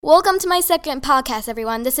Welcome to my second podcast,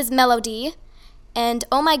 everyone. This is Melody. And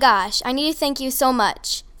oh my gosh, I need to thank you so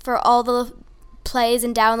much for all the plays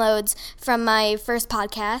and downloads from my first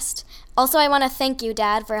podcast. Also, I want to thank you,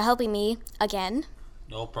 Dad, for helping me again.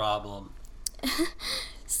 No problem.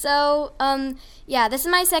 So, this is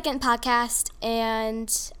my second podcast, and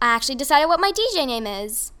I actually decided what my DJ name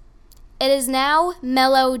is. It is now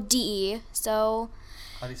Melody. So,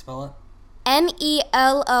 how do you spell it?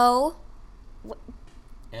 MELO.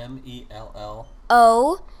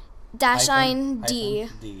 MELL -ine D.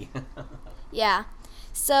 Yeah.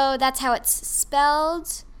 So that's how it's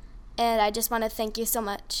spelled, and I just want to thank you so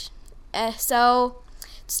much. So,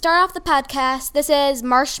 to start off the podcast, this is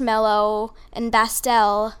Marshmallow and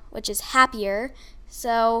Bastille, which is happier.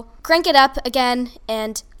 So, crank it up again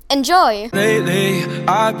and enjoy. Lately,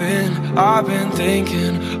 I've been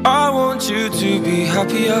thinking, I want you to be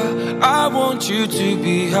happier. I want you to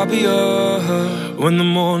be happier. When the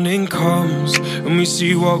morning comes and we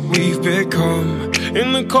see what we've become,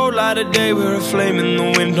 in the cold light of day, we're a flame in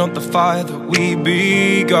the wind, not the fire that we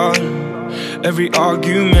begun. Every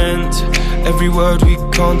argument, every word we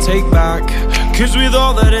can't take back, 'cause with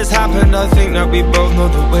all that has happened, I think that we both know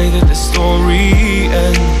the way that the story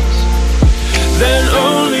ends. Then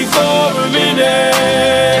only for a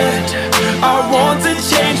minute, I want to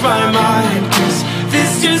change my mind, 'cause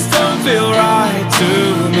this just don't feel right to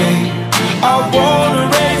me. I wanna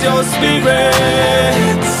raise your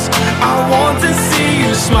spirits, I want to see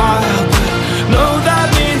you smile, but no, that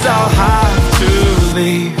means I'll have to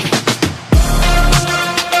leave.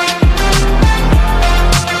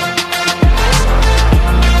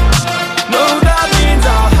 No, that means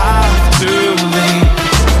I'll have to leave.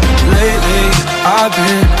 Lately, I've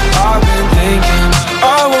been thinking,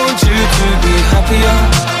 I want you to be happier.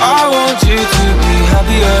 I want you to be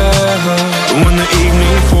happier. When the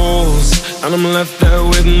evening falls and I'm left there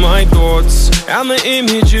with my thoughts, and the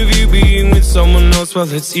image of you being with someone else,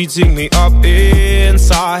 well, it's eating me up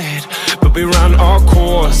inside. But we ran our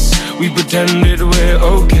course, we pretended we're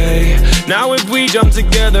okay. Now if we jump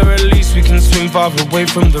together, at least we can swim far away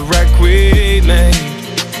from the wreck we made.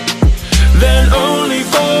 Then only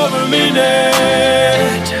for a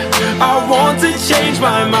minute, I want to change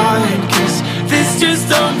my mind, 'cause this just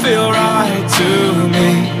don't feel right to me.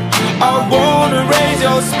 I wanna raise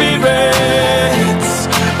your spirits,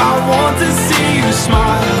 I want to see you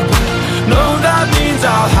smile, but no, that means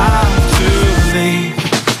I'll have to leave.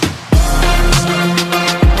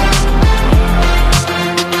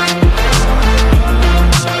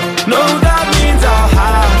 No, that means I'll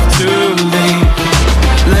have to leave.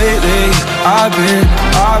 Lately, I've been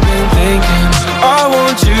thinking, I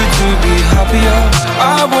want you to be happier.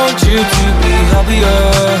 I want you to be happier.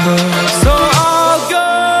 So I'll go,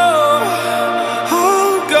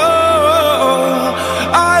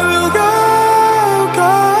 I will go.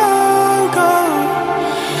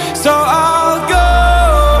 So I'll go,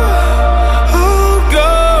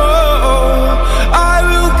 I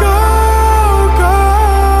will go.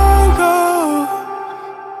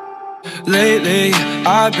 Lately,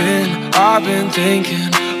 I've been thinking,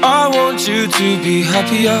 I want you to be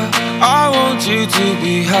happier. I want you to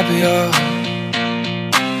be happier.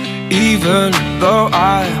 Even though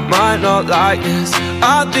I might not like this,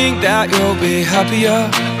 I think that you'll be happier.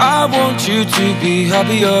 I want you to be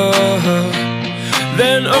happier.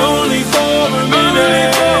 Then only for a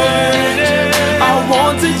minute, I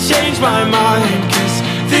want to change my mind, 'cause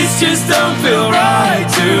this just don't feel right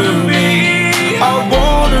to me. I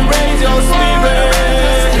wanna raise your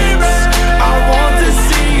spirits, I want to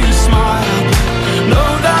see you smile, no,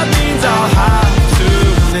 that means I'll have to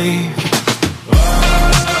leave.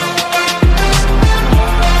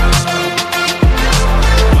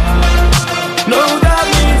 No, that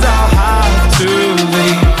means I'll have to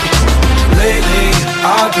leave. Lately,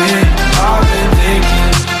 I've been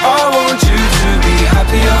thinking, I want you to be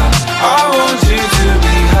happier. I want you to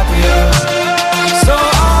be happier. So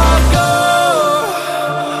I'll go,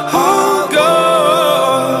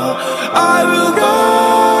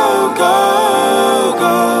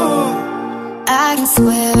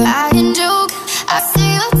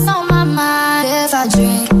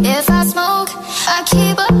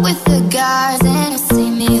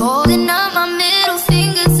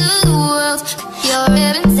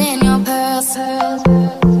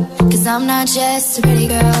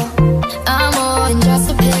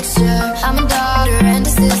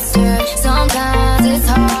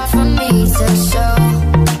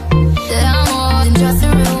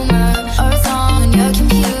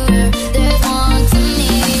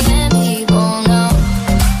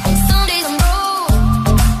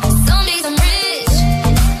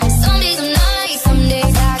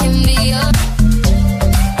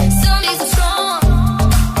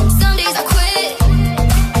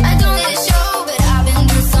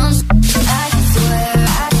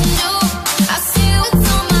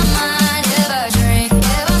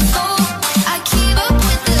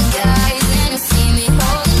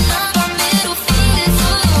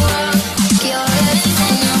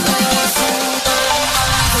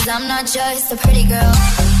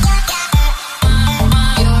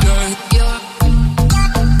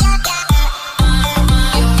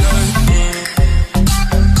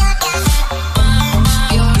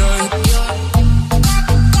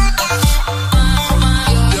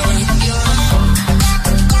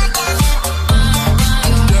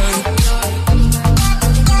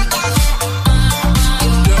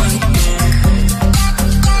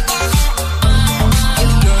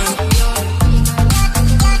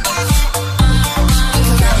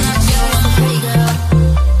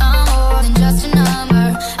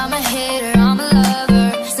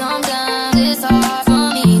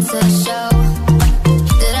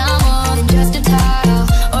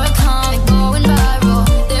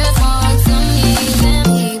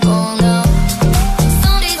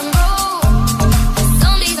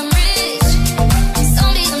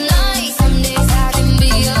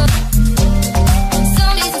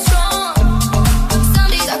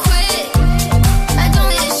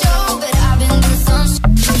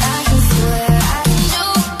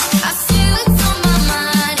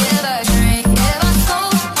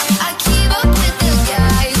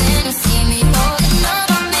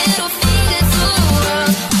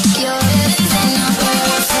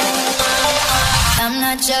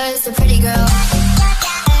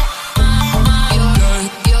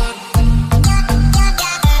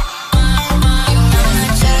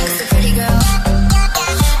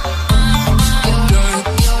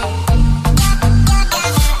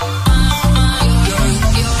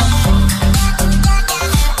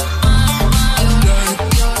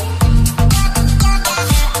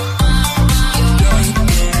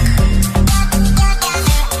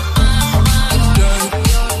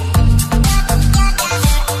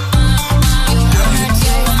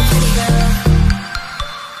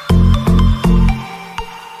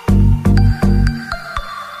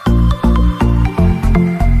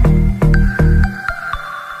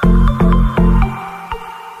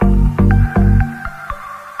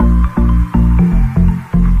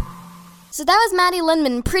 So that was Maddie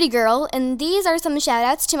Lindman, Pretty Girl, and these are some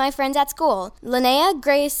shout-outs to my friends at school. Linnea,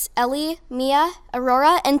 Grace, Ellie, Mia,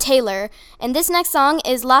 Aurora, and Taylor. And this next song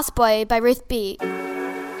is Lost Boy by Ruth B.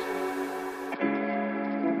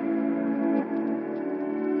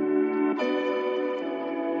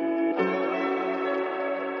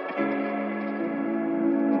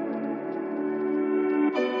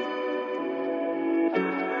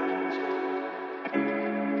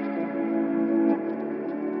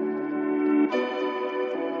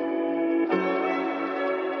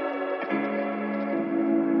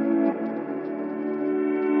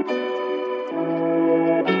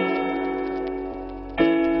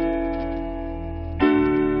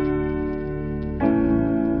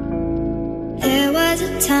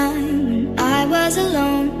 Time when I was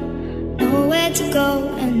alone, nowhere to go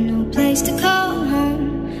and no place to call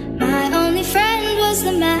home. My only friend was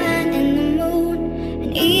the man in the moon,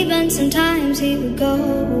 and even sometimes he would go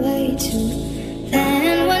away too.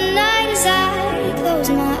 Then one night as I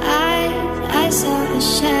closed my eyes, I saw a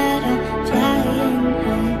shadow flying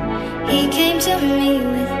high. He came to me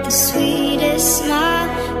with the sweetest smile,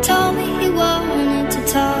 told me he wanted to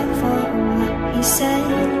talk for a while. He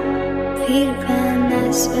said, Peter Pan,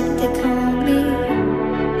 that's what they call me.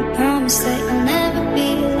 I promise that you'll never be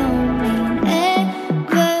lonely. And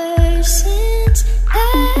ever since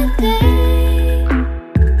that day,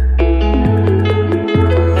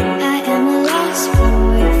 I am a lost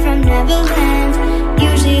boy from Neverland,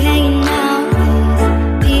 usually hanging out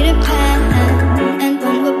with Peter Pan. And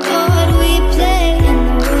when we're bored, we play in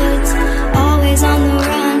the woods, always on the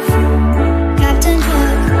run from Captain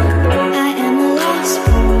Hook. I am a lost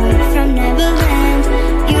boy from Neverland,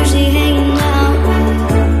 usually hanging out with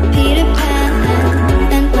Peter Pan.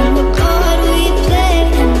 And when we're bored, we play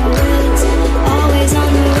in the woods, always on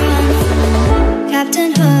the run from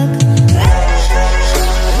Captain Hook.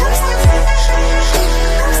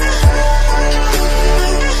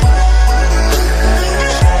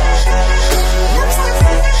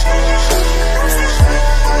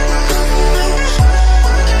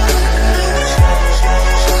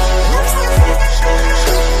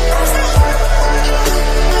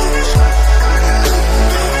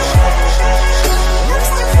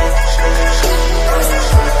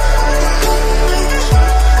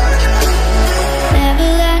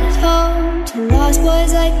 Neverland is home to lost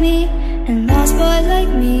boys like me, and lost boys like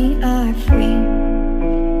me are free.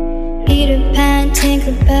 Peter Pan,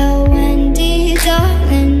 Tinkerbell, Wendy,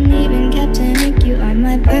 darling, even Captain Hook, you are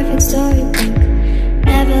my perfect storybook.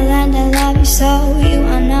 Neverland, I love you so, you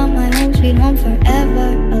are now my home, sweet home forever,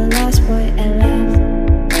 a lost boy at last.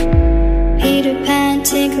 Peter Pan,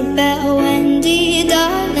 Tinkerbell, Wendy,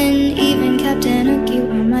 darling, even Captain Hook, you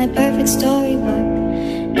are my perfect storybook.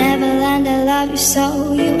 Neverland, I love you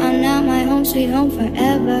so, you are now my home, sweet home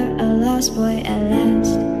forever, a lost boy at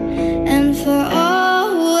last. And for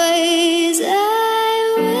always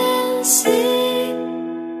I will sing,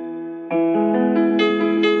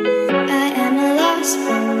 I am a lost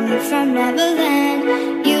boy from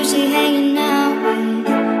Neverland, usually hanging out with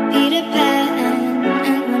Peter Pan.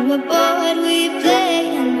 And when we're bored, we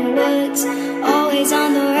play in the woods, always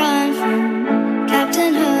on the run from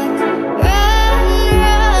Captain Hook. Run,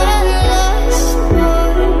 run, lost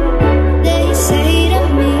boy, they say to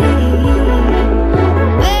me,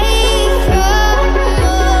 away from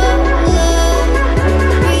all of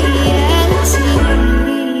reality.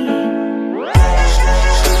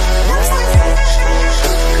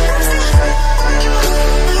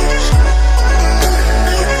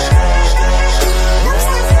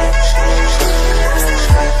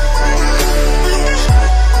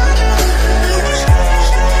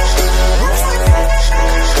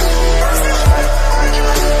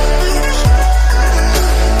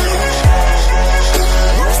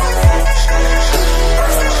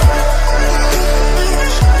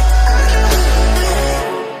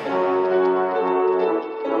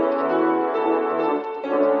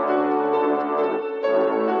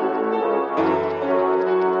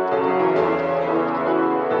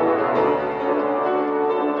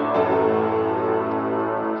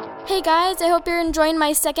 Alright guys, I hope you're enjoying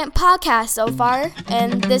my second podcast so far.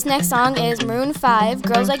 And this next song is Maroon 5,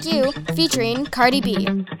 Girls Like You, featuring Cardi B.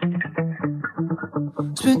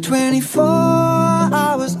 Spent 24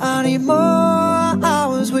 hours, I need more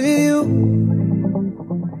hours with you.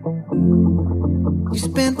 You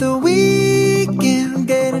spent the weekend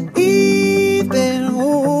getting even,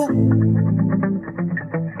 ooh.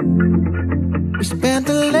 We spent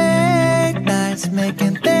the late nights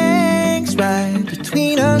making things right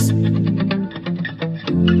between us.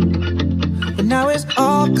 But now it's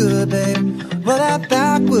all good, babe. Roll that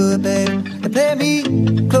backward, babe, and play me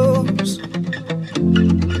close.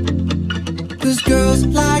 Cause girls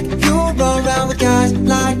like you run around with guys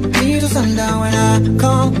like me till sundown. When I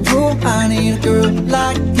come through, I need a girl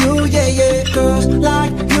like you, yeah, yeah. Girls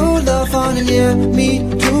like you love fun and yeah, me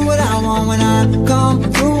do what I want. When I come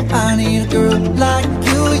through, I need a girl like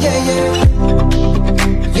you, yeah, yeah.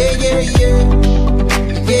 Yeah, yeah, yeah.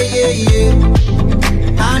 Yeah, yeah, yeah.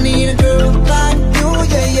 I need a girl like you,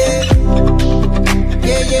 yeah, yeah.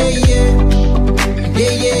 Yeah, yeah, yeah.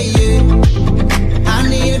 Yeah, yeah, yeah. I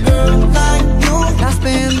need a girl like you. I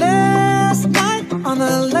spent last night on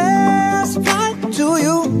the last flight to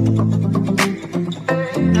you.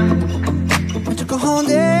 I took a whole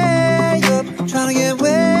day up, trying to get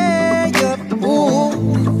way up. Ooh.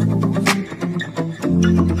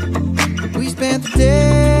 We spent the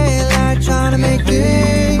daylight trying to make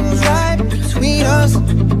things right between us.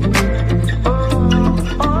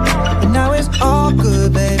 And now it's all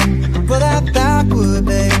good, babe. Roll that backward,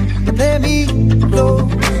 babe, and play me close.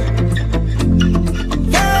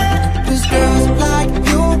 Girls like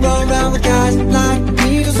you roll around with guys like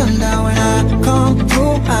me till sundown. When I come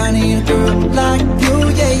through, I need a girl like you,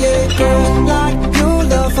 yeah, yeah. Girls like you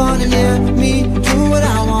love fun and yeah, me do what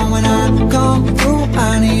I want. When I come through,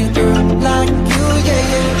 I need a girl like you, yeah,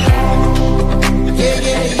 yeah. Yeah,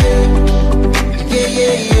 yeah, yeah. Yeah,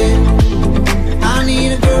 yeah, yeah. I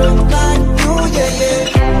need a girl like you, yeah, yeah.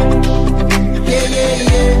 Yeah, yeah,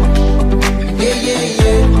 yeah. Yeah, yeah,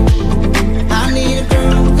 yeah. I need a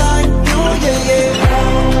girl like you, yeah, yeah.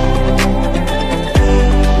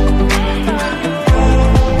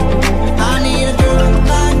 I need a girl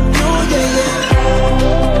like you, yeah, yeah.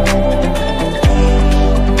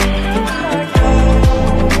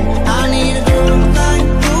 I need a girl like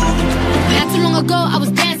you. Not too long ago, I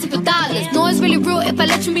was dancing for dollars. No, it's really real if I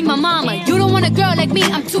let you be my mama. You don't want a girl like me,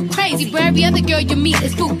 I'm too crazy. Where every other girl you meet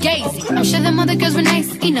is fugazi. I'm sure them other girls were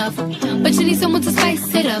nice enough, but you need someone to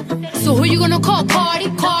spice it up. So who you gonna call? Cardi,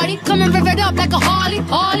 Cardi. Come and rev it up like a Harley,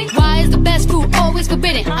 Harley. Why is the best food always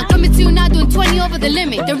forbidden? I'm coming to you now doing 20 over the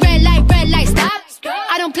limit. The red light, stop.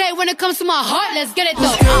 I don't play when it comes to my heart, let's get it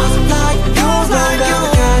though. Girls like you, like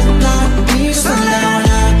guys like me till sundown. When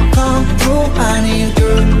I come through, I need a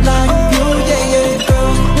girl like you, yeah, yeah.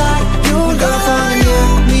 Girls like you love fun,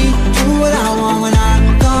 yeah, me do what I want. When I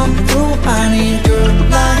come through, I need a girl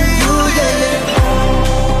like you, yeah, yeah.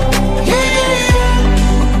 Yeah, yeah, yeah.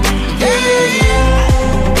 Yeah, yeah,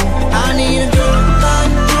 yeah. I need a girl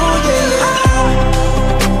like you, yeah, yeah.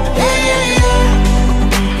 Yeah, yeah, yeah.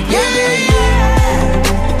 Yeah, yeah, yeah.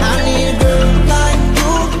 I need a girl like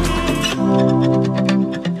you.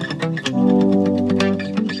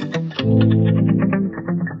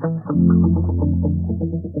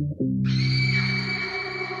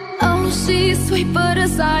 Oh, she's sweet but a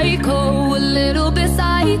psycho, a little bit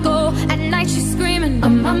psycho. At night she's screaming,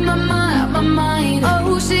 I'm on my mind.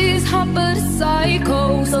 Oh, she's hot but a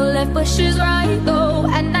psycho, so left but she's right though.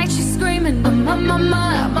 At night she's screaming, I'm on my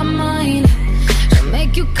mind. She'll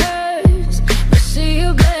make you curse, but she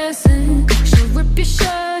a blessing. She'll rip your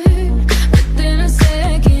shirt within a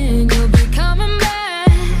second. You'll be coming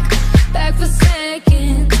back for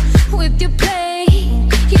seconds with your play.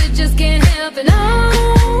 You just can't help it, no.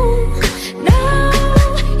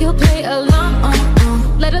 You'll play along,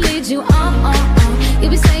 let her lead you on.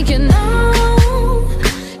 You'll be saying no,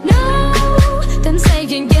 then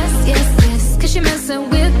saying yes, cause she messing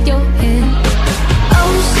with your head.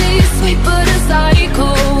 Oh, she's sweet but a psycho,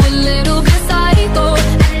 a little bit psycho.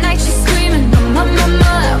 At night she's screaming,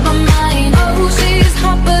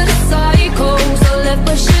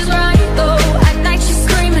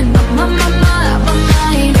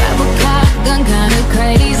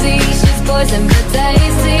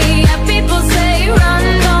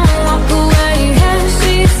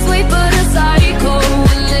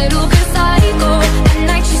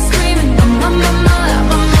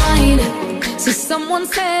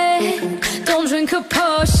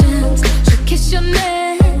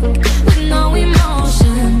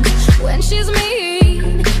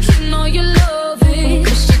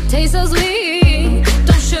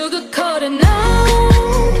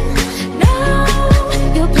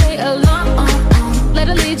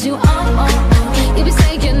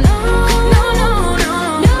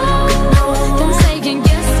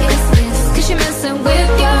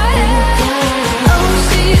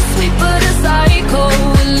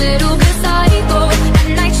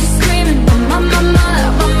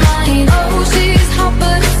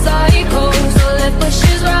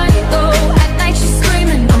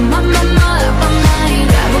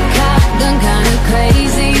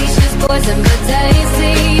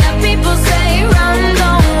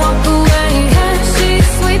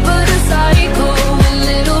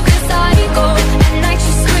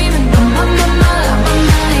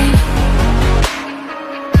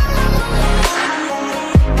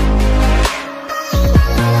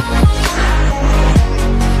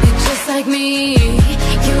 me.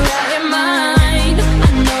 You're out your mind. I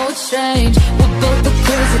know it's strange. We're both the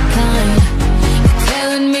crazy kind. You're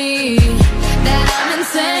telling me that I'm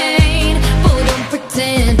insane, but don't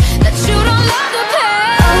pretend that you don't love the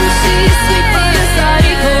pain. Oh, she's sweet but a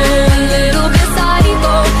psycho, a little bit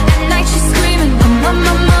psycho. At night she's screaming, I'm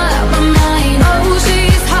my mind. Oh,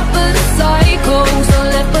 she's hot but a psycho, so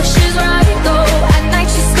left but she's right though. At night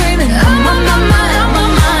she's screaming, I'm my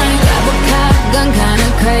mind. Grab a cop gun, kinda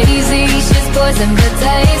crazy. She's poison but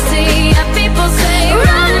tasty. And people say,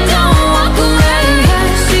 run, don't walk away.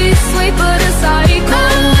 She's sweet but a psycho,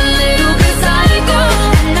 a little bit psycho.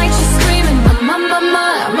 At night she's screaming, I'm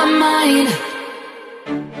my mind.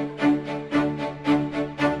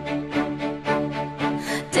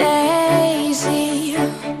 Daisy,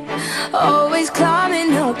 always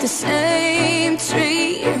climbing up the same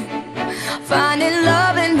tree, finding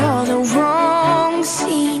love in all the wrong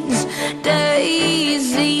scenes.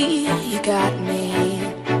 Daisy, you got me.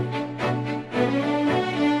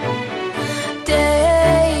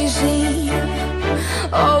 Daisy,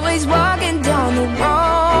 always walking down the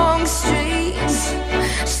wrong streets,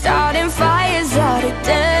 starting fires out of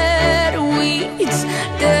dead weeds.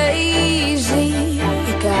 Daisy,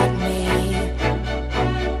 you got me.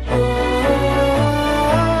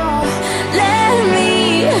 Let me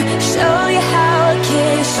show you how a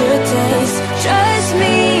kiss should taste. Trust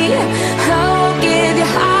me, I won't give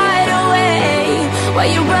your heart away. While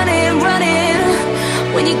you're running,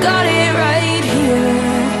 when you got it right here.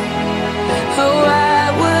 Oh,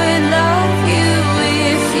 I would love you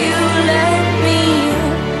if you let me.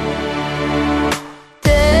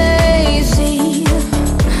 Daisy,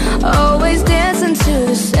 always dancing to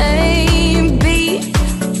the same beat,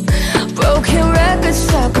 broken records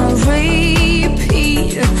stuck on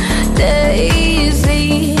repeat.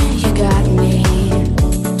 Daisy, you got me.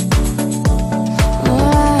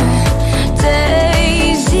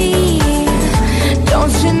 Daisy,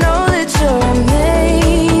 don't you know that you're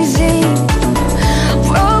amazing?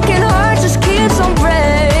 Broken heart just keeps on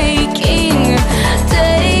breaking.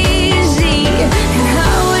 Daisy, and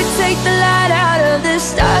I would take the light out of the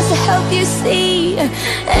stars to help you see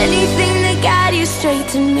anything to guide you straight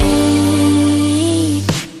to me.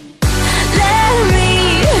 Let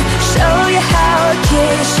me show you how a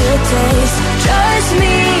kiss should taste. Trust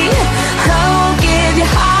me, I won't give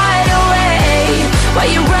your heart away. While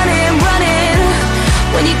you're running,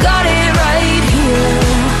 when you got it right here.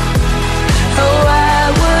 Oh,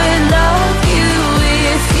 I would love you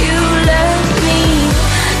if you let me.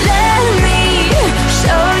 Let me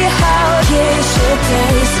show you how a kiss should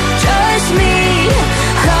taste. Trust me,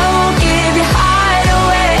 I won't give your heart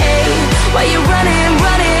away. While you're running,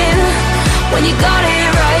 when you got it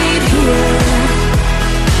right here.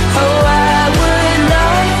 Oh, I would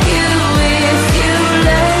love you if you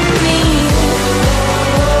let me.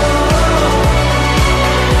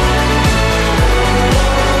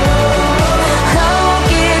 I won't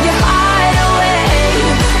give your heart away.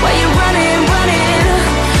 While you're running,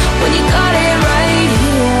 when you got it right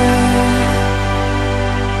here.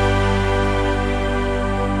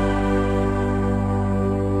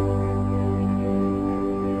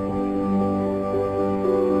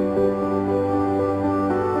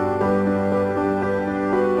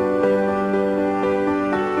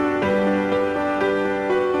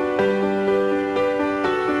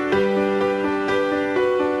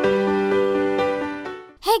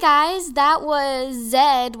 Hey guys, that was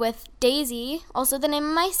Zed with Daisy, also the name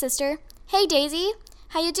of my sister. Hey Daisy,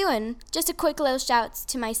 how you doing? Just a quick little shout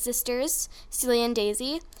to my sisters, Celia and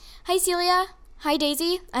Daisy. Hi Celia. Hi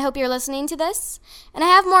Daisy. I hope you're listening to this. And I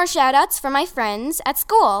have more shout outs for my friends at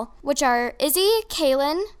school, which are Izzy,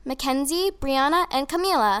 Kaylin, Mackenzie, Brianna, and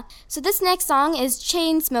Camila. So this next song is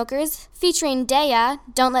Chainsmokers featuring Daya,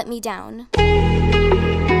 Don't Let Me Down.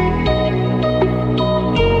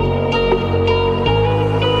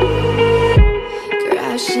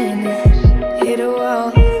 Crashing, hit a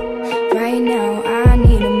wall. Right now, I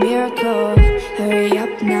need a miracle. Hurry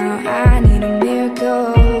up now, I need a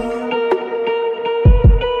miracle.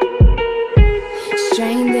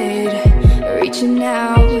 Stranded, reaching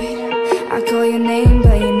out. I call your name,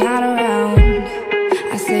 but you're not around.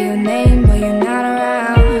 I say your name, but you're not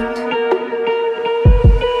around.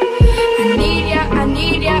 I need ya, I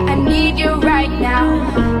need ya, I need you right now.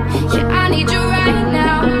 Yeah, I need you right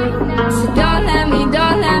now. So don't let me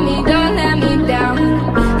down.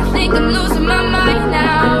 I think I'm losing my mind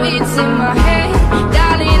now. It's in my head,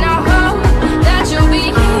 darling, I hope that you'll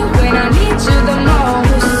be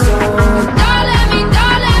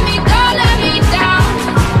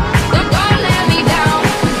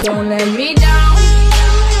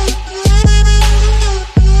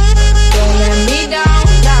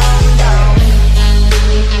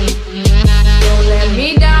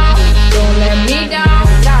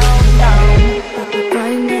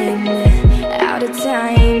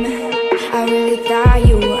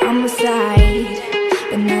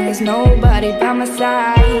when there's nobody by my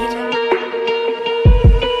side.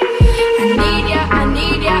 I need ya, I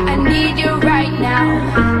need ya, I need you right now.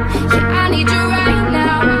 Yeah, I need you right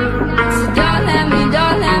now. So don't let me,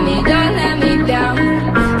 don't let me, don't let me down.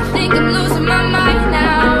 I think I'm losing my mind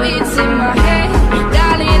now. It's in my head,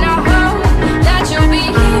 darling, I hope that you'll be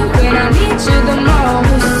here when I need you the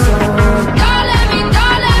most. So don't let me,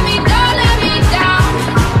 don't let me, don't let me down.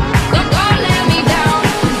 Don't let me down.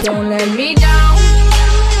 Don't let me down.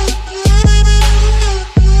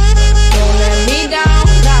 Don't let me down,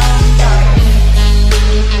 down, down.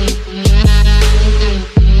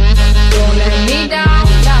 Don't let me down,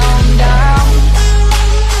 down, down.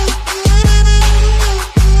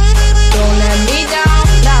 Don't let me down,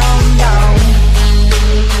 down, down.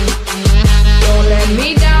 Don't let me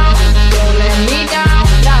down, don't let me down,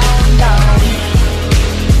 down, down.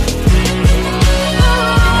 Oh,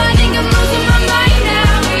 I think I'm losing my mind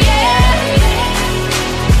now, yeah.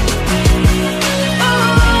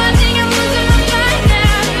 Oh, I think I'm losing my mind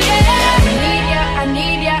now, yeah. I need ya, I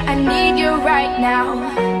need ya, I need you right now.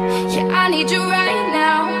 Yeah, I need you right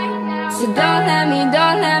now. So don't let me,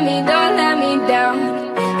 don't let me, don't let me down.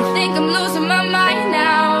 I think I'm losing my mind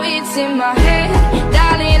now. It's in my head,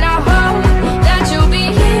 darling, I hope that you'll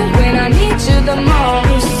be here when I need you the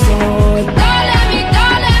most. So don't let me,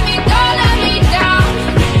 don't let me, don't let me down.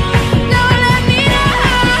 Don't let me down.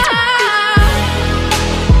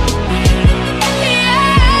 Yeah,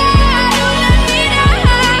 don't let me down.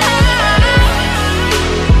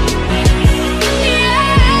 Yeah,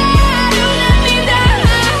 don't let me down.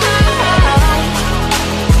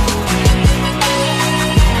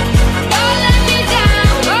 Don't let me down.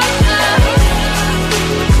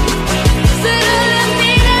 So don't let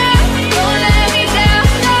me down. Don't let me down. Don't let me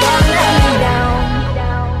down.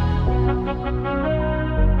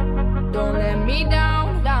 Don't let me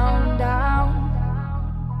down, down, down.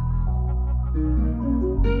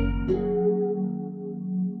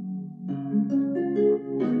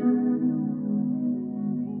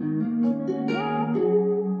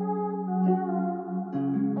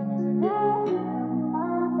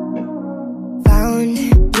 Found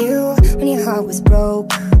you when your heart was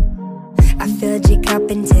broke. I filled your cup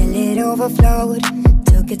until it overflowed.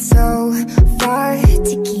 Took it so far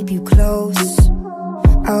to keep you close.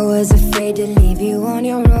 I was afraid to leave you on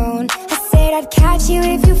your own. I said I'd catch you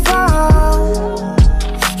if you fall,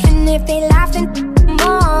 and if they laugh then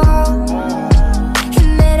more.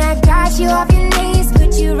 And then I got you off your knees,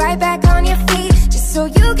 put you right back on your feet, just so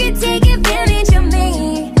you could take advantage of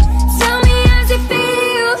me. Tell me how's it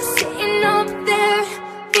feel, sitting up there,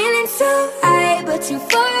 feeling so high, but too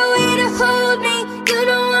far away to hold me. You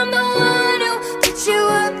know I'm the one who put you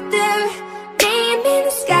up there. Name in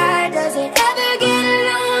the sky, does it ever get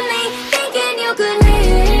lonely? Thinking you could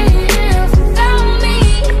live without me,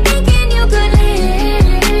 thinking you could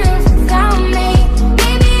live without me.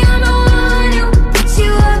 Maybe I'm the one who put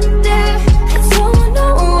you up there. I don't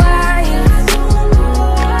know why.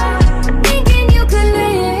 Thinking you could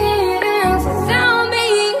live without me,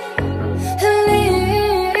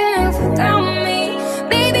 live without me.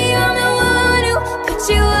 Maybe I'm the one who put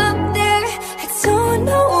you up there. I don't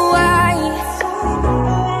know why.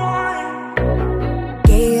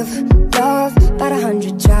 Gave love about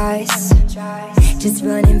 100 tries, just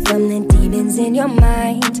running from the demons in your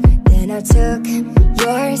mind. Then I took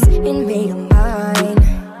yours and made them mine.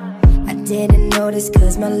 I didn't notice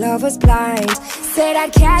cause my love was blind. Said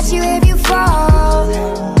I'd catch you if you fall,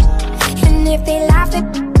 and if they laugh at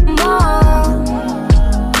more.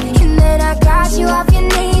 And then I got you off your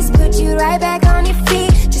knees, put you right back on your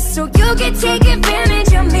feet, just so you could take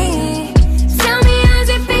advantage of me. Tell me how's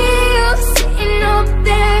it feel, sitting up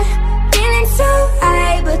there, feeling so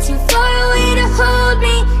high, but too far away to hold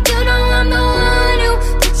me. You know I'm the one who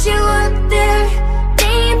put you up there.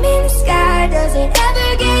 Name in the sky, does it ever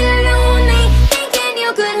get lonely? Thinking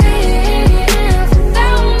you could live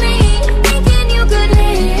without me, thinking you could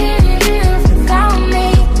live without me.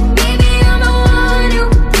 Maybe I'm the one who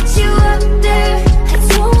put you up there. I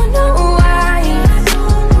don't know why.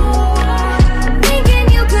 Thinking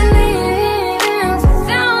you could live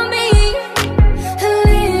without me,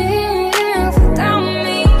 live without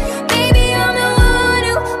me. Maybe I'm the one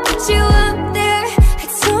who put you up there. I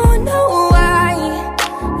don't know why.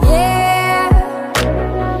 Yeah,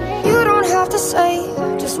 you don't have to say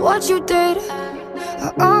just what you did.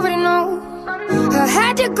 I already know. I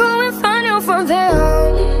had to go and find out from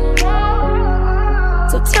them.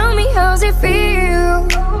 So tell me how's it feel.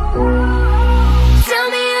 Tell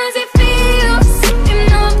me how's it feel,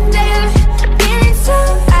 sitting up there, feeling so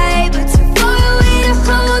high, but too far away to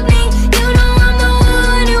hold me. You know I'm the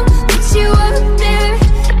one who put you up there.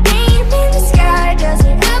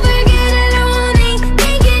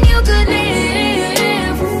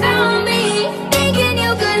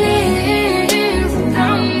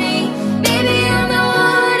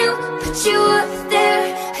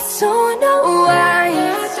 don't know why.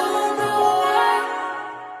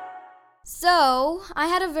 So, I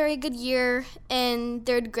had a very good year in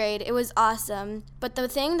 3rd grade. It was awesome. But the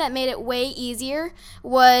thing that made it way easier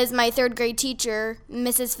was my 3rd grade teacher,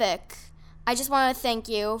 Mrs. Fick. I just want to thank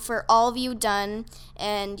you for all of you've done,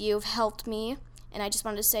 and you've helped me. And I just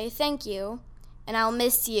wanted to say thank you. And I'll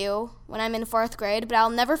miss you when I'm in 4th grade, but I'll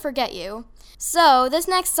never forget you. So, this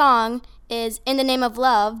next song is In the Name of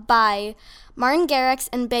Love by Martin Garrix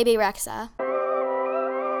and Bebe Rexha.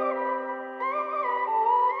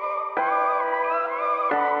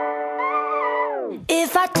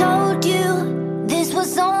 If I told you this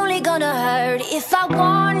was only gonna hurt, if I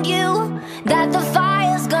warned you that the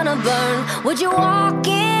fire's gonna burn, would you walk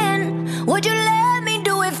in? Would you let me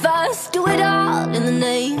do it first? Do it all in the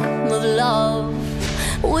name of love.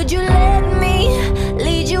 Would you let me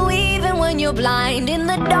lead you even when you're blind? In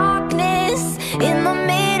the darkness, in the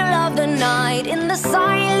middle of the night, in the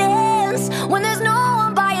silence, when there's no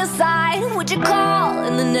one by your side, would you call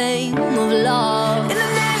in the name of love? In the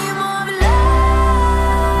name of love,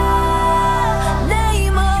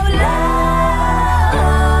 name of love,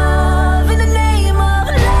 in the name of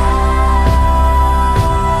love,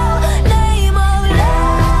 name of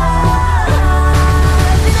love,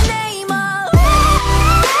 in the name of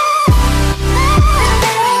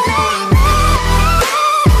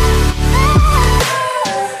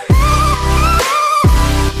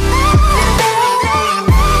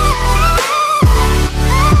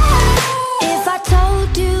If I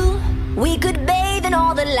told you we could bathe in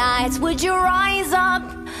all the lights, would you rise up?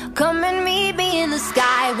 Come and meet me in the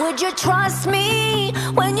sky. Would you trust me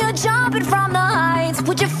when you're jumping from the heights?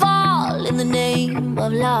 Would you fall in the name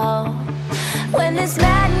of love? When there's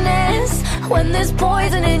madness, when there's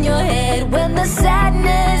poison in your head, when the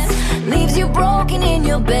sadness leaves you broken in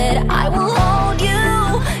your bed, I will hold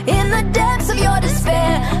you in the depths of your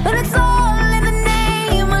despair. But it's all in the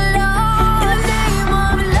name of love. In the name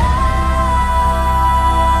of love,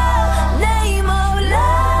 name of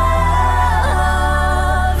love,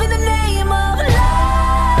 in the name of love,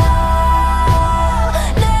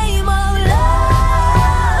 name of love,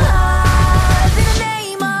 in the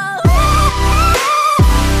name of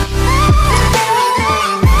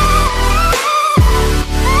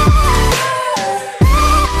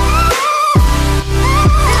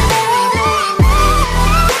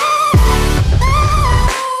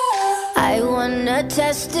I wanna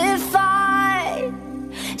testify,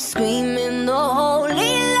 screaming the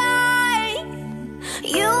holy light.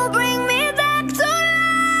 You bring me back to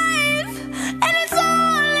life, and it's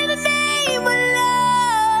all in the name of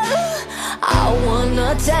love. I wanna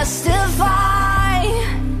testify,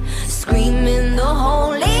 screaming the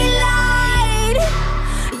holy light.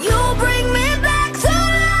 You bring me back to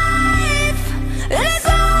life, and it's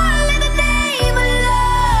all in the name of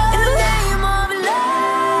love. In the name of love,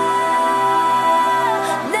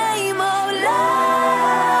 name of love,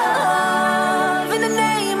 in the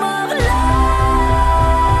name of love,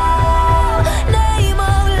 name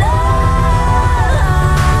of love,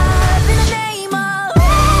 in the name of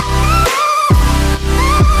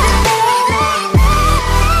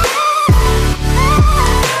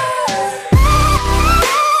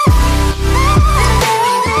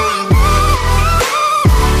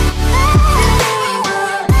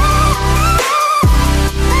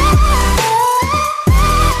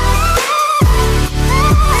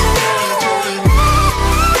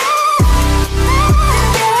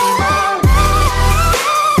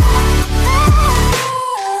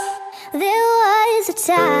There was a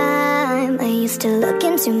time I used to look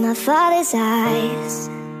into my father's eyes.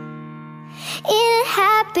 In a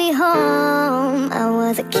happy home, I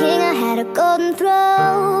was a king, I had a golden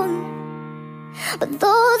throne. But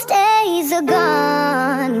those days are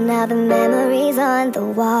gone, now the memories on the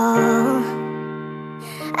wall.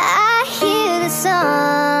 I hear the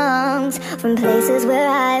songs from places where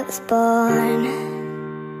I was born.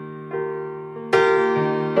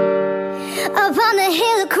 Upon the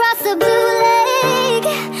hill across the blue lake,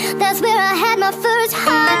 that's where I had my first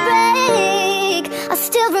heartbreak. I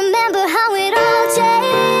still remember how it all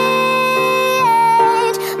changed.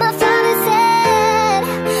 My father said,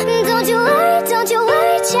 don't you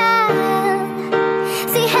worry, child.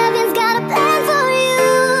 See, heaven's got a plan for you.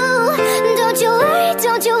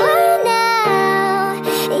 Don't you worry now.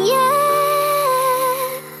 Yeah.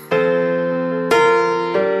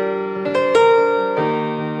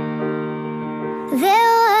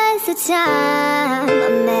 There was a time I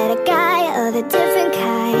met a guy of a different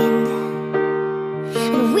kind,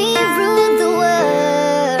 and we ruled the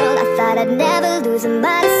world. I thought I'd never lose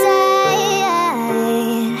my sight.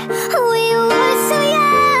 We were so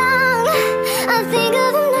young, I think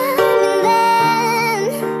of him now.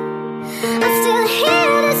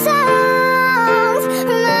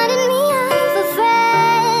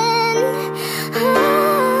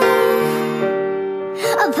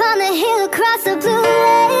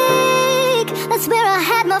 I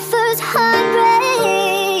had my first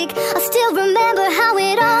heartbreak, I still remember how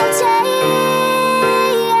it all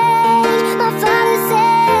changed. My father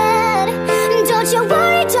said, don't you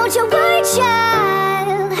worry,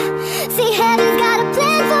 child. See, heaven's got a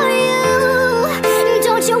plan for you.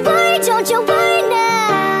 Don't you worry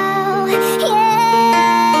now. Yeah.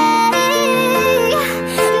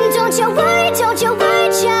 Don't you worry,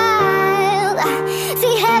 child.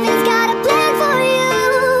 See, heaven's got a plan for you.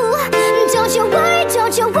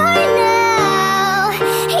 Don't you worry now.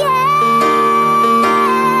 Yeah.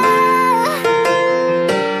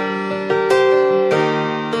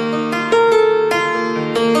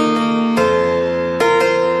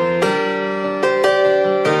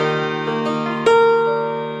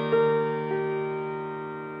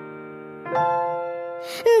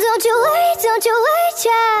 Don't you worry,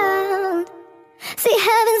 child. See,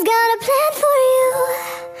 heaven's got a plan for you.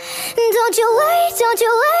 Don't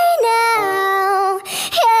you worry now.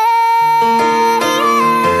 Yeah.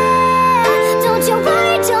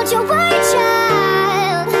 Don't you worry,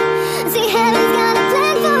 child. See, heaven's got a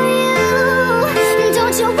plan for you.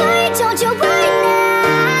 Don't you worry now.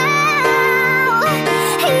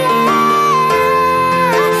 Yeah.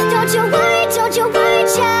 Don't you worry,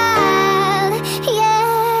 child. Yeah.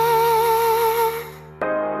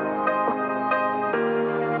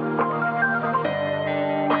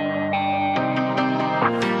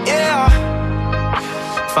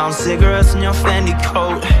 Found cigarettes in your Fendi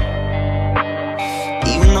coat,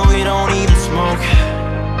 even though you don't even smoke.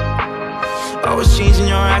 Always changing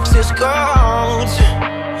your access codes.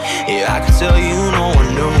 Yeah, I can tell you no one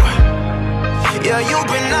knew. Yeah, you've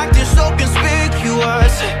been acting so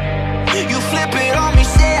conspicuous. You flip it on me,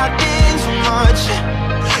 say I did too much.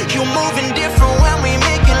 You moving different when we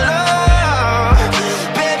making love.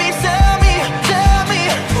 Baby, tell me,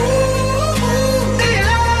 do you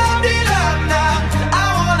love now? I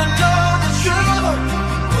wanna know the truth.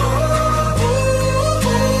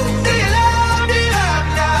 Do you love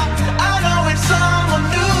now? I know it's someone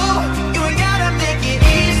new. You ain't gotta make it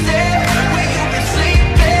easy. When you been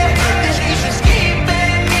sleeping, this keeps just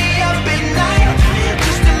keeping me up at night.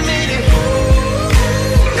 Just a minute.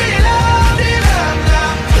 Do you love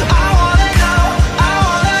now? I wanna know.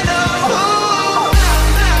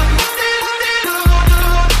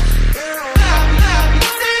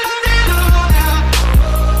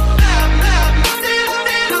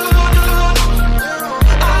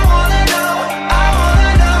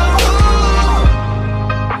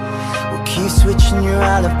 We'll keep switching your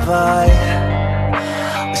alibi.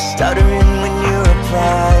 We're stuttering when you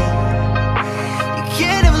reply. You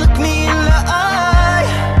can't even look me in the eye.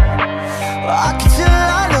 Well, I can tell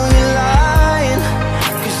I know you're lying,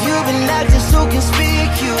 'cause you've been acting so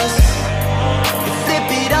conspicuous. You flip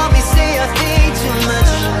it on me, say I think too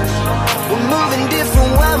much. We're moving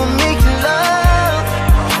different while we're making love.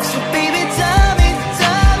 So baby, tell me,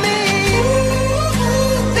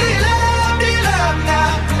 do you love now?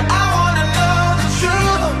 I wanna know the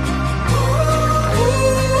truth.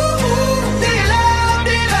 Do you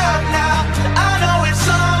love now? I know it's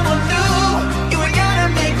someone new. You ain't gotta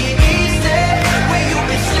make it easy. When you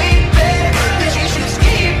been sleeping, this is just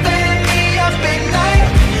keeping me up at night.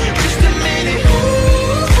 Just a minute.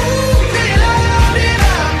 Do you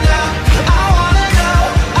love now? I wanna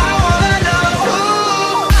know.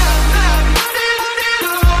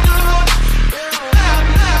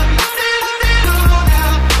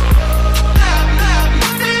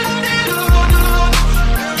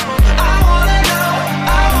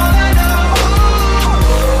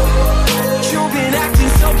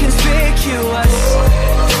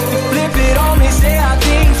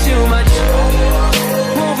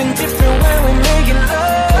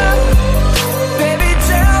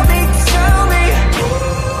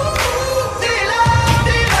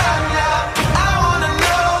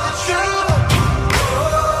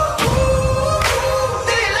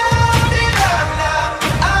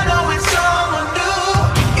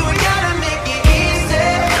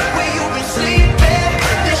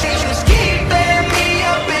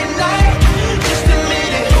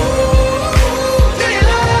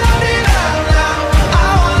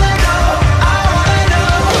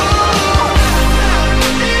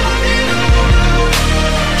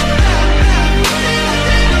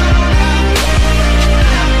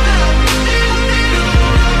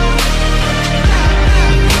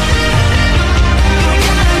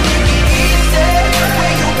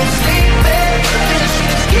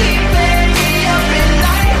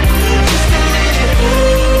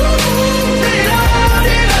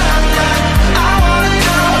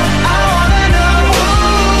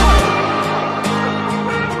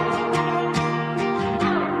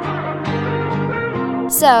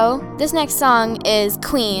 So, this next song is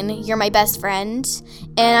Queen, You're My Best Friend.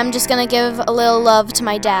 And I'm just gonna give a little love to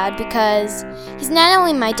my dad because he's not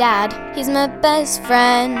only my dad, he's my best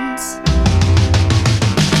friend.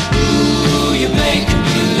 Ooh, you make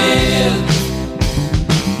me live.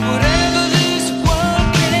 Whatever this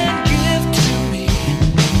world can give to me,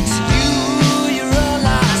 it's you, you're all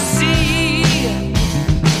I see.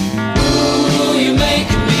 Ooh, you make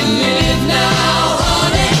me live now,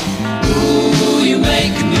 honey. Ooh, you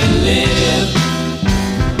make me live.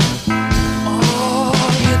 Oh,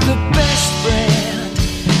 you're the best friend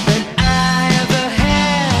that I ever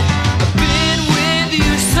had. I've been with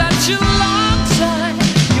you such a long time.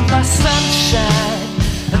 You're my sunshine,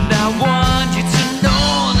 and I want you to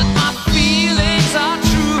know that my feelings are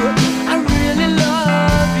true. I really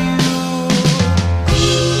love you.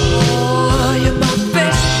 Oh, you're my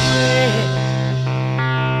best friend.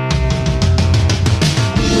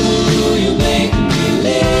 Ooh, you make me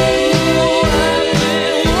live. I've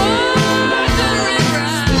been wondering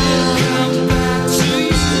still come back to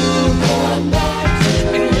you.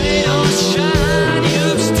 In rain or shine,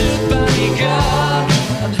 you've stood by me, God.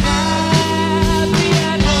 I'm happy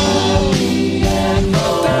at home. You're my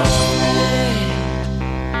best friend.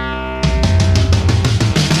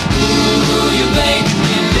 Ooh, you make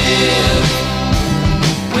me live.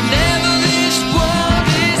 Whenever this world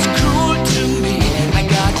is cruel to me, I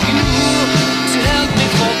got you to help me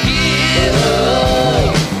forgive.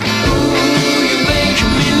 Ooh, you make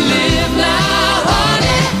me live now,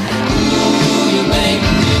 honey. Ooh, you make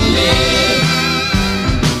me live.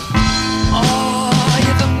 Oh,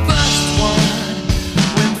 you're the first one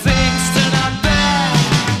when things turn out bad.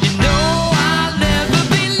 You know I'll never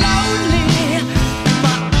be lonely. You're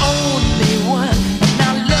my only one, and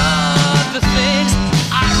I love the things.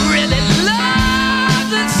 I really love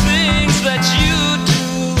the things that you do.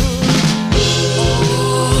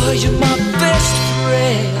 Oh, you're my best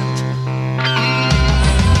friend.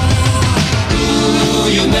 Ooh,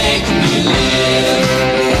 you make me live.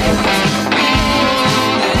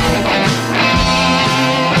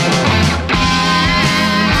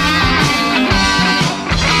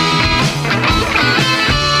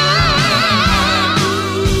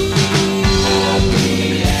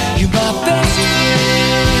 You're my best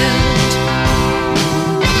friend.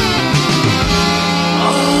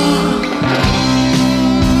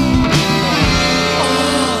 Oh,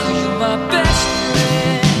 you're my best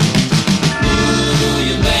friend. Ooh,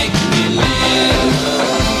 you make me live.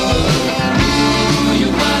 Ooh,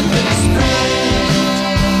 you're my best friend.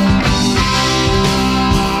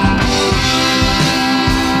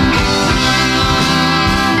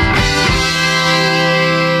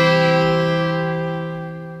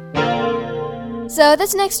 So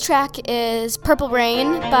this next track is Purple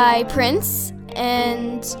Rain by Prince,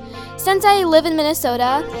 and since I live in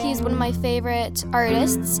Minnesota, he's one of my favorite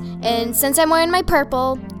artists, and since I'm wearing my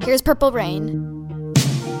purple, here's Purple Rain.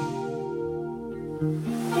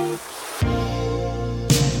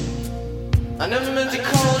 I never meant to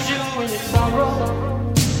call you in your sorrow.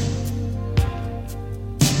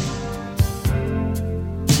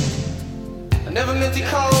 I never meant to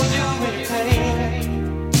call you in your pain.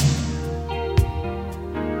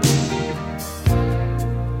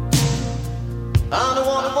 I'm the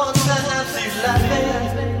one who wants to have you laughing.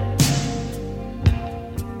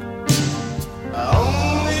 I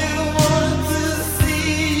only want to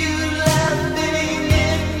see you laughing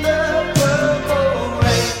in the purple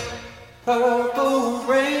rain. Purple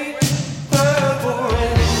rain, purple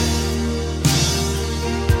rain.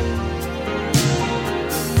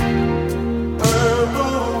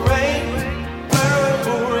 Purple rain,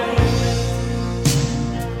 purple rain.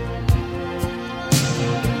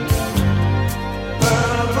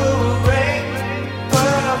 Purple rain,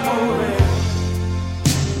 purple rain.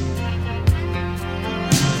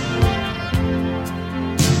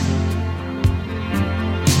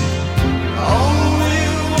 Only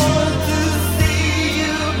want to see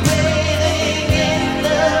you bathing in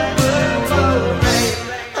the purple rain.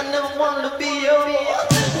 I never wanted to be your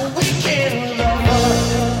weekend lover.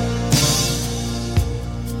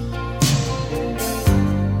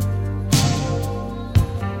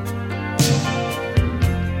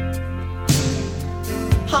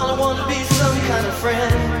 I don't want to be some kind of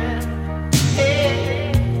friend.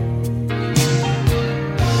 Hey.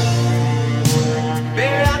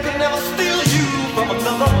 Baby, I could never steal you from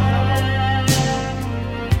another.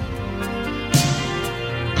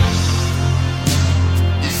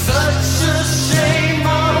 It's such a shame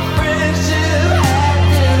our friendship had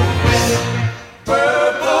to end.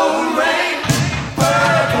 Purple rain,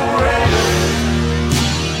 purple rain.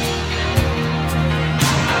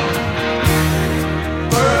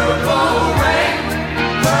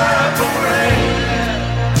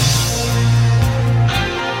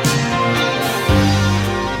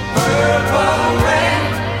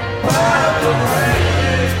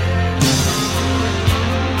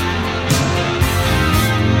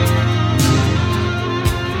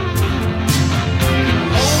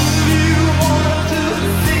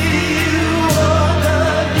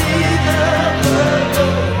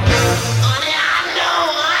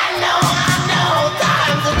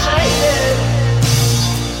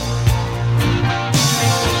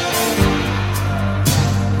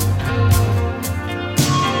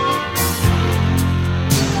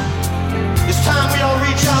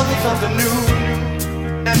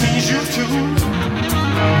 please you too.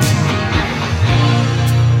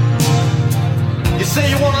 You say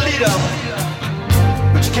you want a leader,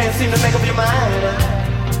 but you can't seem to make up your mind.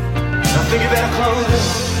 I think you better close it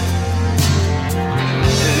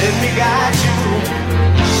and let me guide you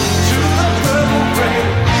to the purple rain.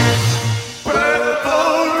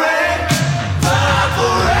 Purple rain,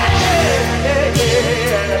 purple rain,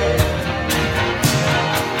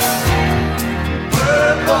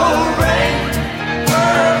 purple rain,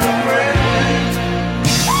 purple rain.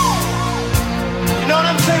 You know what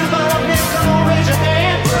I'm saying about up here? Come on, raise your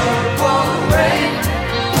hand. Purple rain,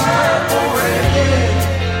 purple rain.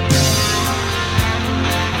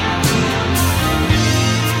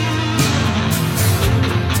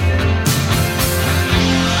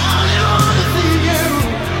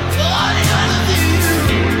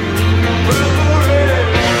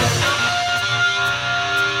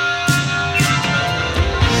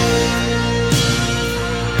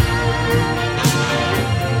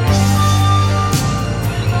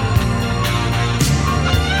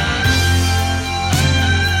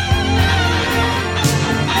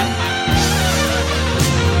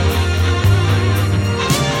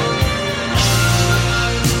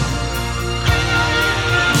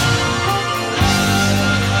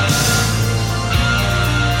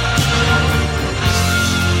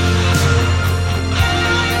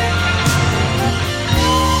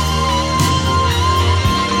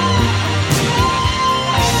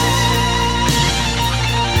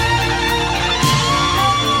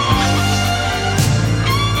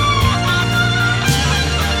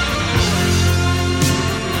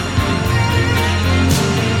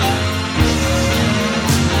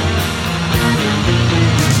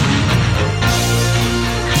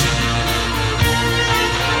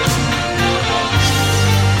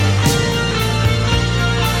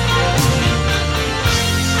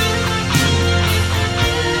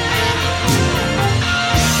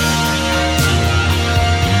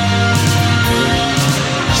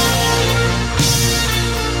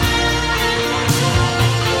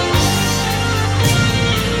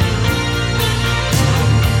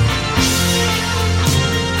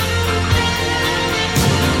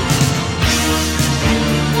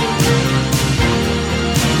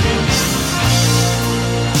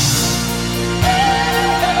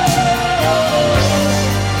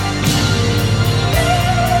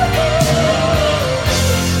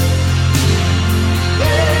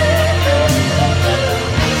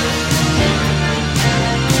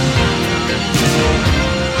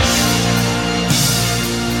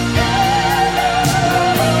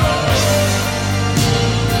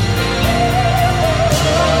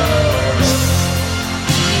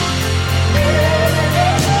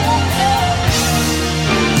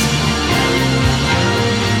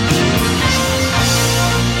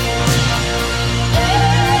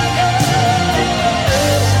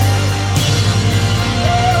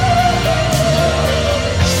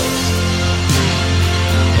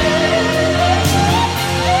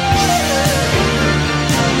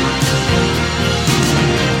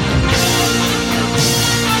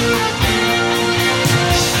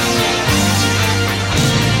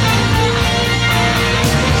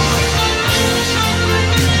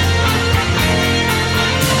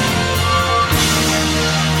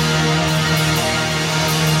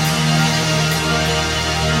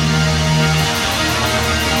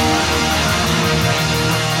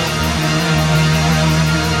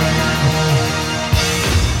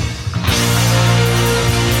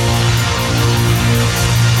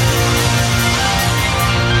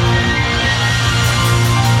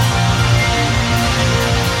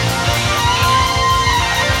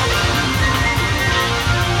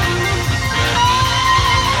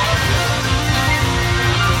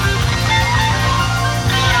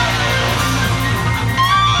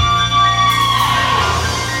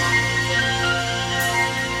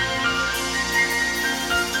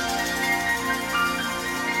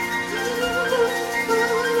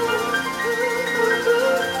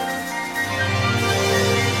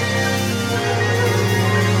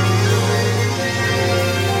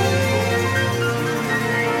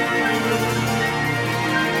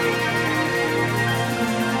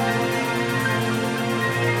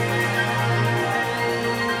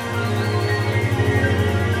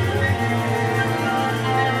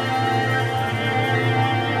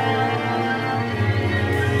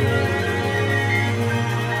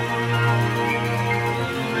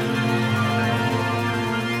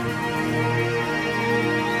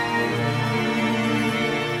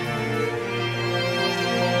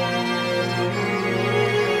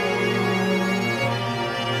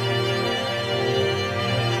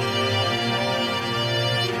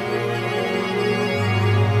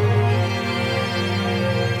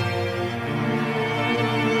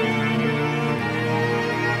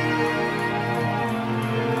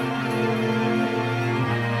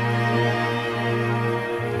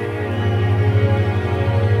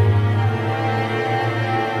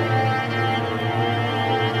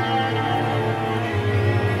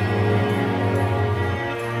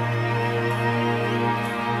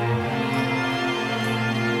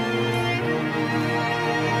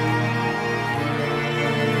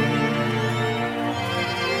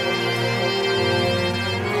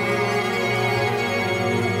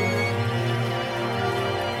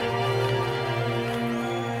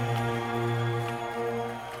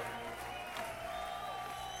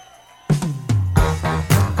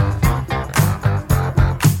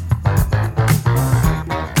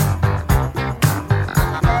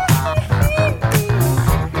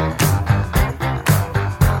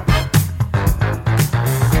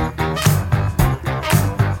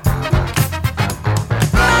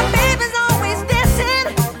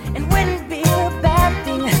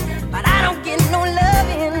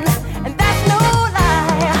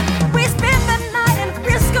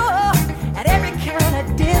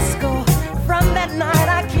 night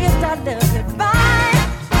I kissed our love goodbye.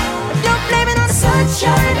 Don't blame it on the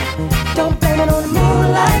sunshine, don't blame it on the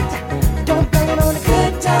moonlight, don't blame it on the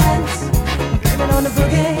good times, blame it on the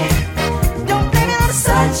boogie. Don't blame it on the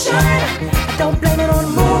sunshine, don't blame it on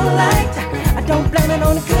the moonlight, I don't blame it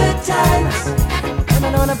on the good times, blame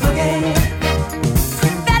it on the boogie.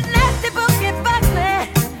 That nasty boogie bugs me,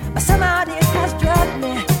 but somehow it has drugged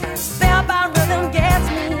me. Spellbound rhythm gets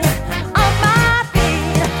me on my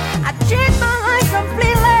feet. I changed my life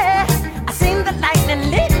completely, I seen the lightning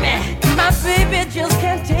lead me. My baby just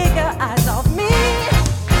can't take her eyes off me.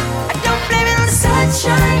 I don't blame it on the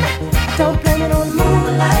sunshine, I don't blame it on the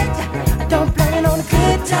moonlight, I don't blame it on the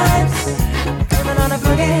good times, blame it on the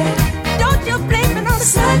boogie. Don't you blame it on the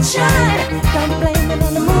sunshine, don't blame it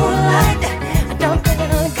on the moonlight, I don't blame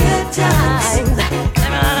it on the good times,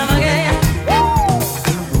 blame it on the boogie.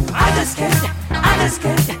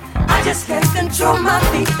 I just can't control my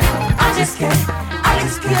feet. I just can't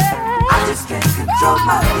control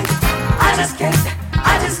my feet. I just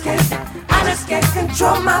can't control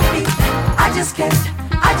my feet. I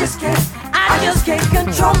just can't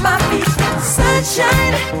control my feet.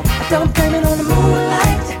 Sunshine, I don't blame it on the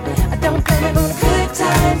moonlight, I don't blame it on the good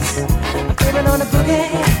times, I blame it on the boogie.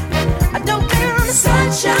 I don't blame it on the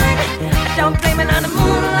sunshine, I don't blame it on the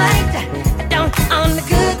moonlight, I don't on the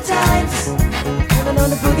good times, I blame it on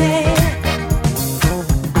the boogie.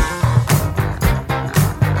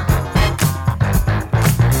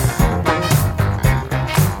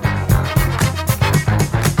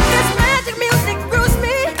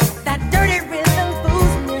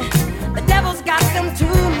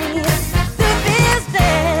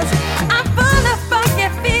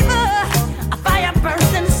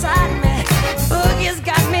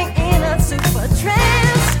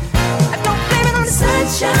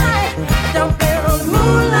 Don't blame it on the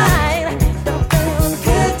moonlight, don't blame it on the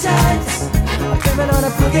good times, blame it on the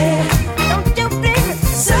boogie. Don't you blame it,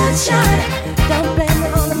 sunshine, don't blame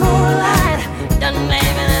it on the moonlight, don't blame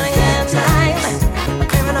it on the good times,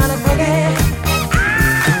 blame it on the boogie.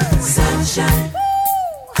 Sunshine,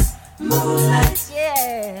 moonlight,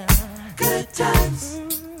 yeah, good times,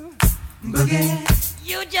 boogie.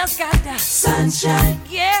 You just got the sunshine,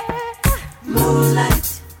 yeah, moonlight.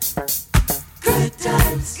 Good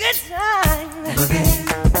times, boogie.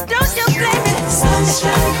 Don't you blame it,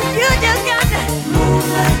 sunshine. You just got the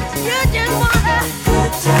moonlight. You just wanna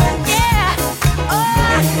good times, yeah. Oh,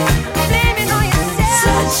 blame it on yourself,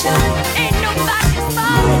 sunshine. Ain't nobody's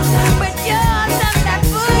fault, but yours love that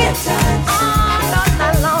boogie all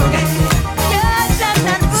night long. Yours love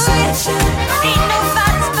that boogie, ain't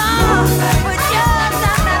nobody's fault, but yours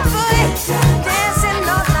love that boogie dancing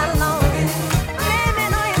all night long. Blame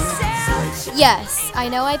it on yourself. Yes, I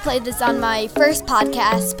know I played this on my first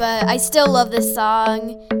podcast, but I still love this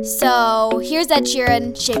song. So here's Ed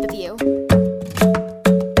Sheeran, Shape of You.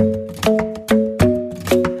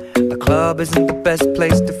 The club isn't the best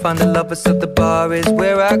place to find the lovers, so the bar is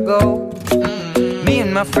where I go. Me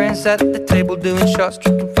and my friends sat at the table doing shots,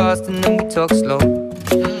 tripping fast, and then we talk slow.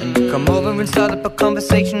 And you come over and start up a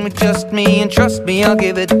conversation with just me, and trust me, I'll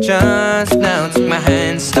give it a chance. Now take my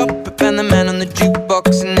hand, stop it, and the man on the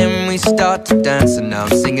jukebox, and then we start to dance. And now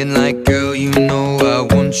I'm singing like, girl, you know I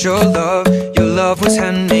want your love. Your love was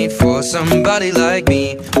handmade for somebody like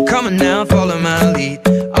me. Come on now, follow my lead.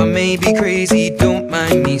 I may be crazy, don't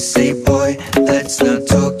mind me. Say, boy, let's not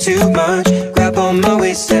talk too much. Grab on my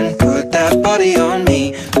waist and put that body on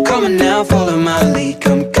me. Come on now, follow my lead.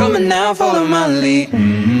 Come on now, follow my lead.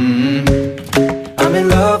 I'm in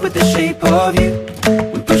love with the shape of you.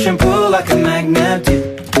 We push and pull like a magnet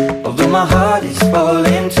do. Although my heart is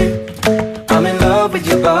falling too, I'm in love with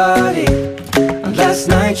your body. And last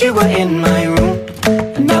night you were in my room,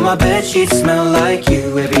 and now my bedsheets smell like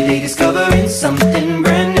you. Every day discovering something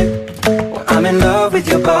brand new. Well, I'm in love with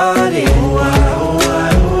your body.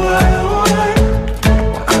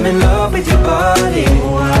 I'm in love with your body.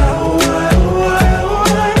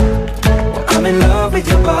 I'm in love with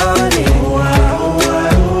your body.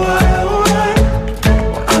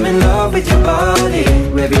 I'm in love with your body.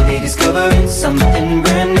 Every day discovering something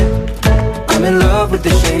brand new. I'm in love with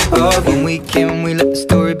the shape of you. When we came, we let the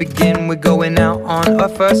story begin. We're going out on our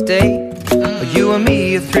first date. You and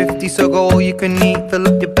me are thrifty, so go all you can eat. Fill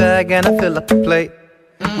up your bag and I fill up the plate.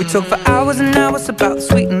 We talk for hours and hours about the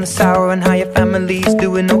sweet and the sour, and how your family's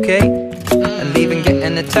doing okay. And leaving,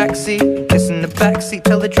 getting a taxi, kissing the backseat,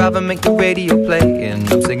 tell the driver make the radio play. And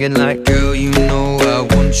I'm singing like, girl, you know I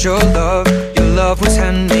want your love. Your love was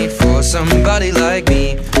handmade for somebody like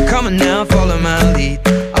me. Come on now, follow my lead.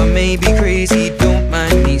 I may be crazy, don't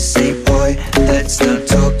mind me. Say, boy, let's not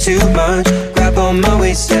talk too much. Grab on my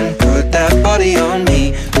waist and put that body on me.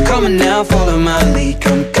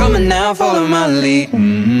 now follow my lead.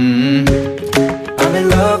 I'm in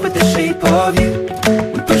love with the shape of you.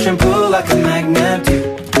 We push and pull like a magnet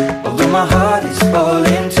do. Although my heart is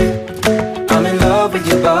falling too, I'm in love with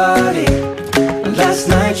your body. Last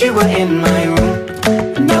night you were in my room,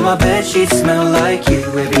 and now my bedsheets smell like you.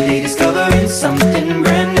 Every day discovering something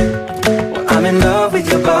brand new. Well, I'm in love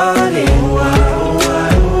with your body.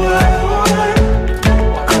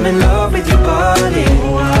 I'm in love with your body.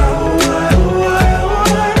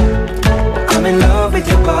 I'm in love with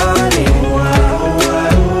your body.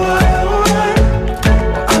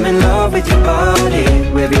 I'm in love with your body.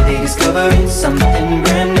 Every day discovering something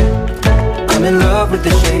brand new. I'm in love with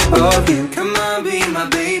the shape of you. Come on, be my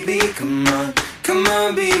baby, come on. Come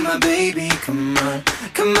on, be my baby, come on.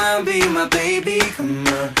 Come on, be my baby, come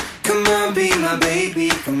on. Come on, be my baby,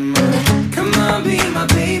 come on. Come on, be my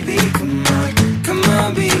baby, come on. Come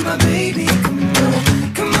on, be my baby, come on.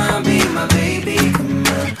 Come on, be my baby, come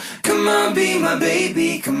on. Come on, be my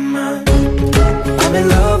baby, come on. I'm in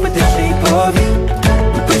love with the shape of you.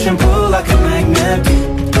 We push and pull like a magnet do.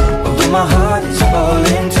 Although my heart is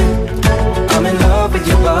falling too, I'm in love with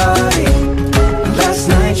your body. Last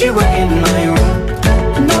night you were in my room,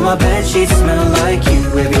 and now my bedsheets smell like you.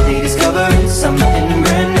 Every day discovering something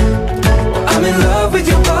brand new. I'm in love with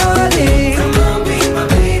your body. Come on, be my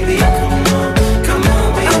baby, come on. Come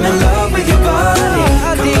on, be I'm in love with your body.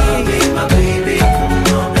 Come on, be my baby,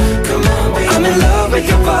 come on. Come on, be I'm in love with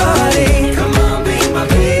your body. Come on, be my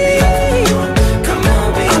baby, come on. Come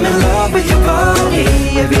on, be I'm in love with your body.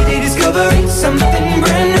 Every day discovering something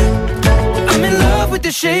brand new. I'm in love with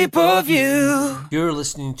the shape of you. You're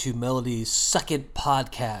listening to Melody's second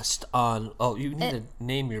podcast on... Oh, you need to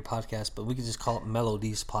name your podcast, but we can just call it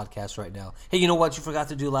Melody's podcast right now. Hey, you know what you forgot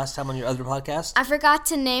to do last time on your other podcast? I forgot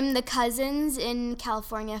to name the cousins in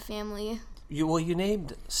California family. You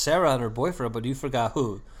named Sarah and her boyfriend, but you forgot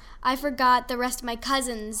who? I forgot the rest of my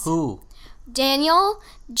cousins. Who? Daniel,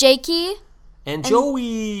 Jakey... And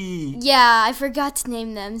Joey. Yeah, I forgot to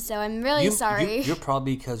name them, so I'm really sorry. You're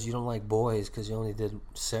probably because you don't like boys, because you only did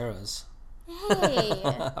Sarah's. Hey.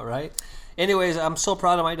 Right? Anyways, I'm so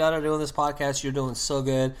proud of my daughter doing this podcast. You're doing so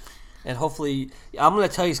good. And hopefully, I'm going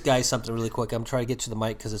to tell you guys something really quick. I'm trying to get to the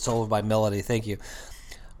mic because it's over by Melody. Thank you.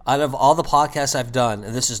 Out of all the podcasts I've done,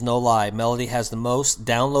 and this is no lie, Melody has the most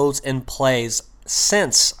downloads and plays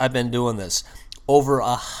since I've been doing this. Over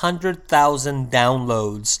 100,000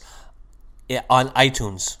 downloads on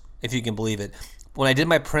iTunes, if you can believe it. When I did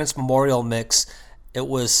my Prince Memorial mix, it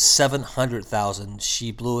was 700,000.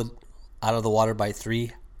 She blew it out of the water by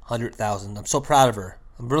 300,000. I'm so proud of her.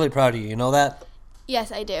 I'm really proud of you. You know that?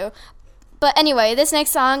 Yes, I do. But anyway, this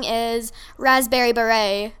next song is Raspberry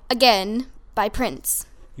Beret, again, by Prince.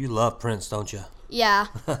 You love Prince, don't you? Yeah.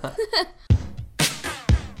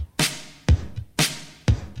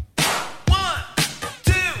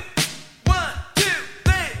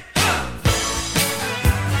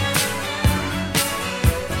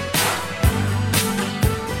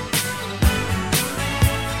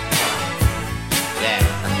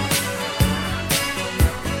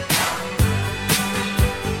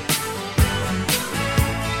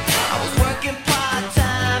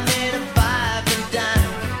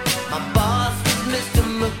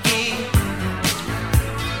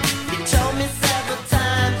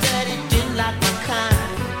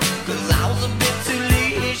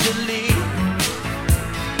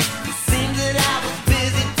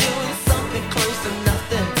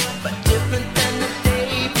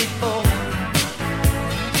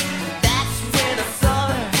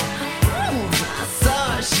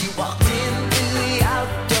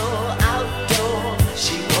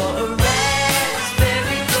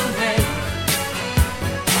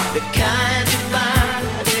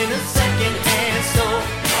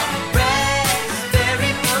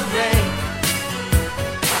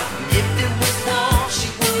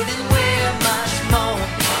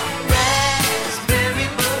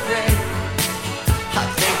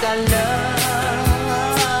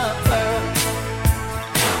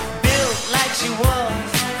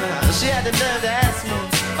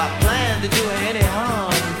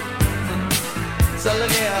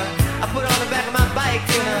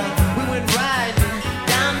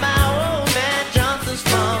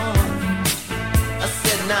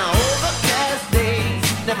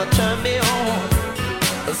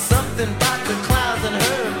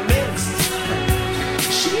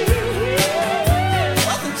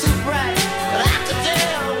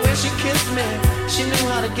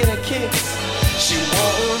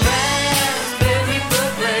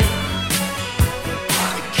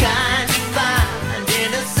 Kind you find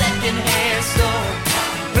in a second-hand store.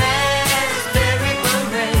 Raspberry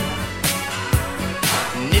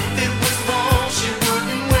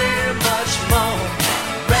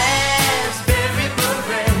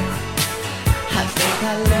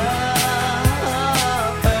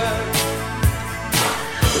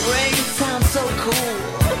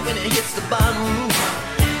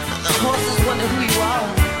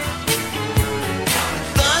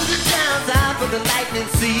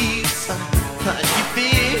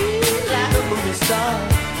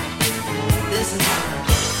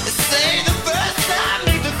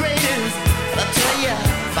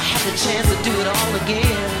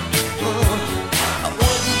again. I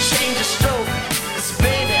wouldn't change a stroke, 'cause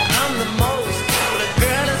baby, I'm the most. But a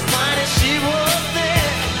girl as fine as she was then,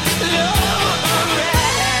 Lord,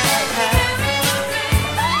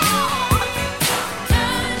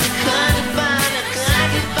 can't you find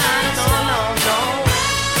it, no, no, no.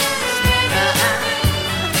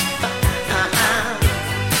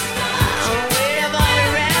 Where have all the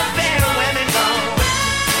red-beard women gone?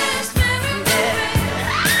 Yeah.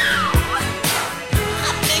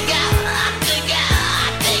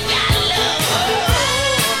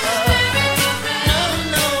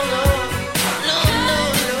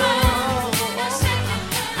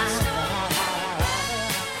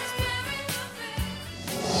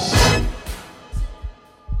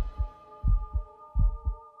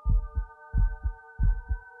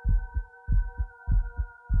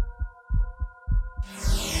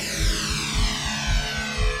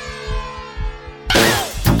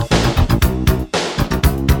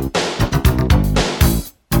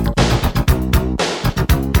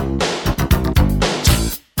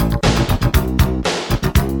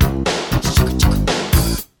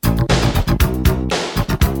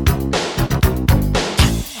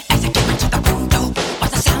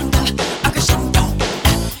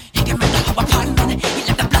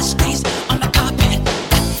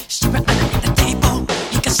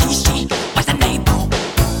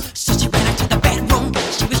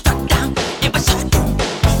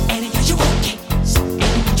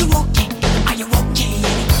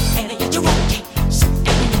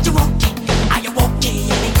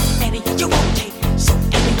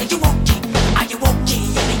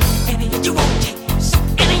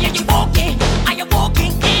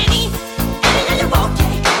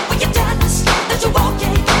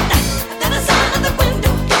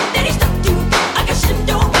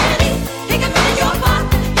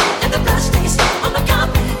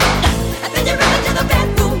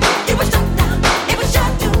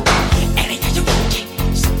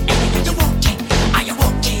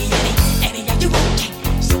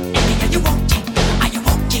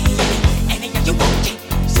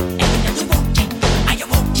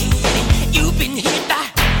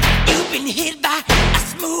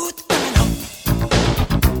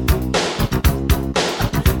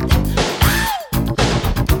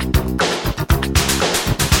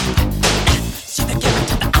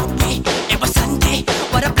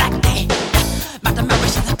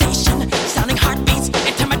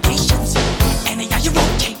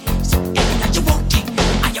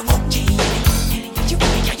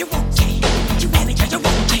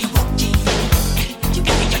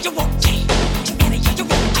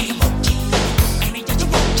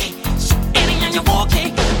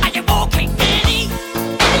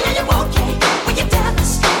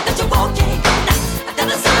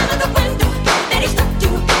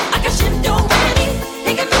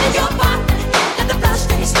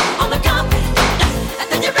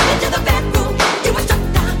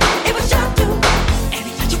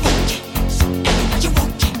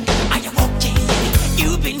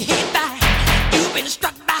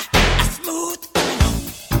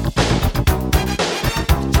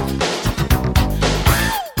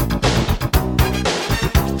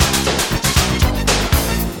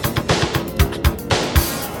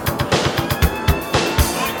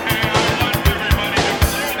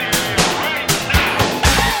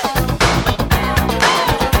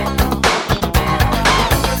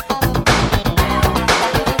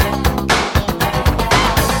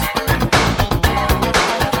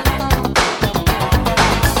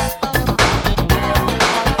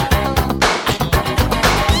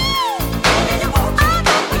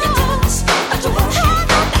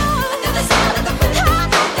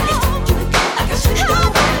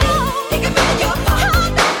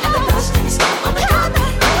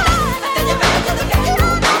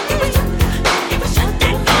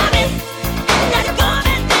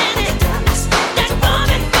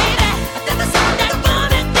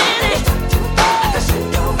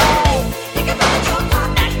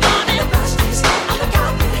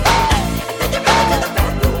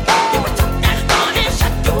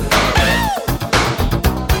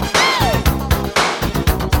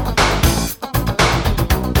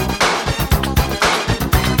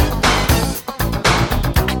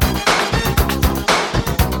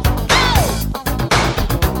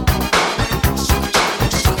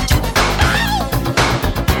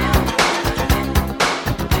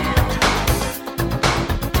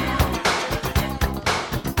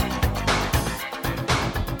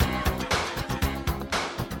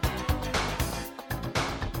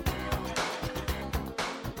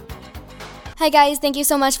 Hi guys, thank you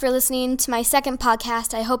so much for listening to my second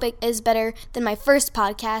podcast. I hope it is better than my first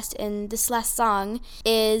podcast. And this last song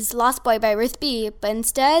is Lost Boy by Ruth B. But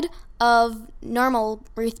instead of normal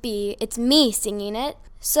Ruth B., it's me singing it.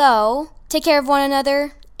 So, take care of one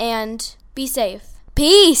another and be safe.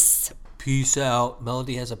 Peace! Peace out.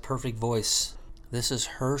 Melody has a perfect voice. This is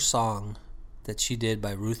her song that she did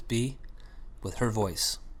by Ruth B. with her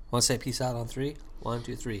voice. Want to say peace out on 3? 1,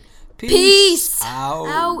 2, 3. Peace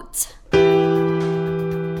out.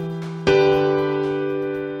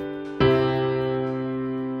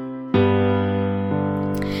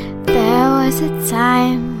 There was a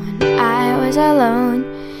time when I was alone,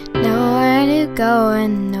 nowhere to go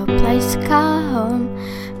and no place to call home.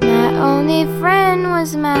 My only friend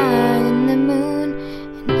was man in the moon,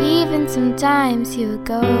 and even sometimes he would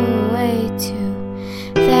go away too.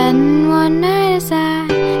 Then one night as I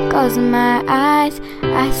closed my eyes,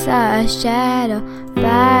 I saw a shadow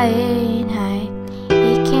flying high.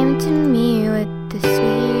 He came to me with the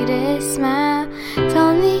sweetest smile,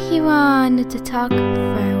 told me he wanted to talk for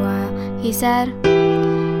a while. He said,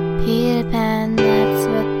 Peter Pan, that's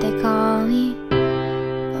what they call me.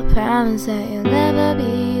 I'll promise that you'll never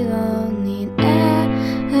be lonely.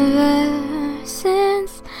 And ever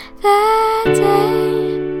since that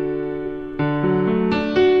day,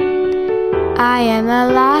 I am a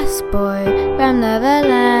lost boy from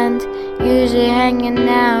Neverland, usually hanging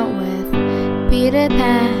out with Peter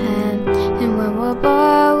Pan. And when we're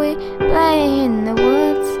bored, we play in the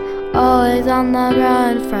woods, always on the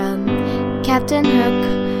run from Captain Hook.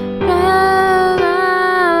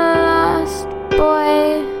 Lost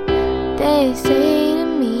boy, they say to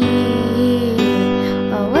me,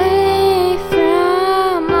 away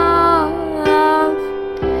from all of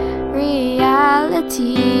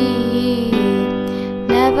reality.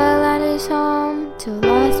 Neverland is home to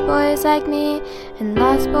lost boys like me, and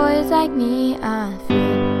lost boys like me are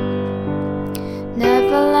free.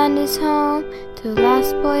 Neverland is home to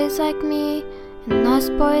lost boys like me, and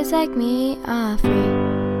lost boys like me are free.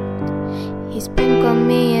 He sprinkled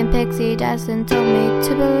me in pixie dust and told me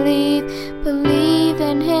to believe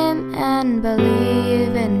in him and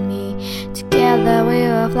believe in me. Together we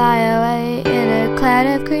will fly away in a cloud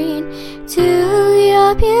of green to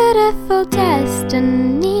your beautiful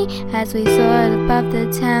destiny. As we soared above the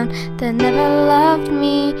town that never loved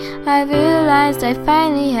me, I realized I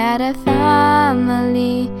finally had a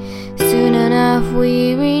family. Soon enough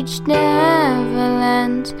we reached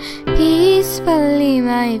Neverland. Peacefully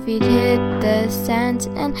my feet hit the sand,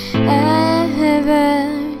 and ever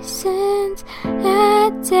since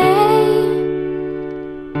that day,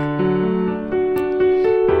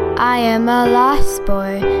 I am a lost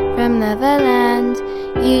boy from Neverland,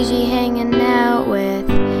 usually hanging out with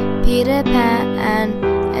Peter Pan.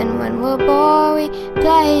 And when we're bored, we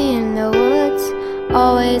play in the woods,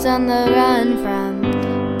 always on the run from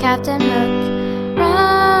Captain Hook.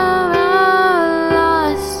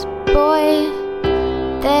 Lost boy,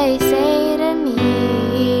 they say to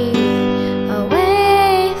me,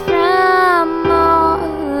 away from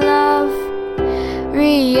all of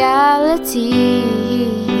reality.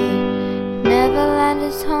 Neverland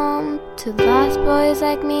is home to lost boys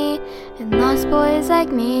like me, and lost boys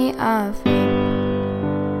like me are free.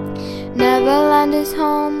 Neverland is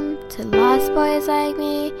home to lost boys like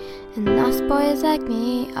me, and lost boys like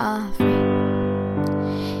me are free.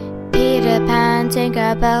 Peter Pan,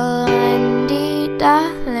 Tinkerbell, Wendy,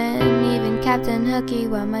 darling, even Captain Hooky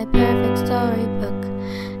were my perfect storybook.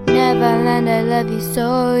 Neverland, I love you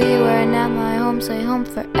so, you are now my home, stay home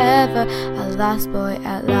forever, a lost boy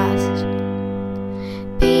at last.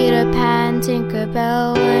 Peter Pan,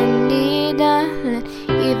 Tinkerbell, Wendy, darling,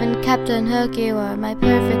 even Captain Hooky were my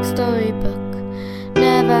perfect storybook.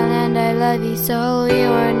 Neverland, I love you so, you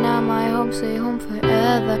are now my home, stay home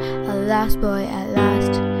forever, a lost boy at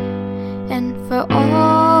last. And for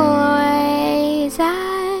always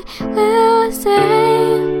I will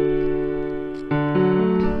say,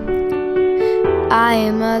 I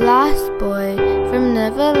am a lost boy from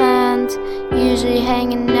Neverland, usually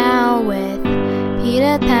hanging out with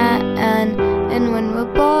Peter Pan. And when we're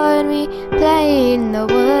bored, we play in the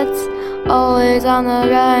woods, always on the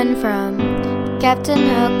run from Captain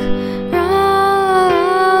Hook.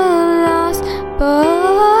 Lost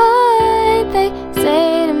boy, they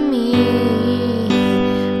say to me,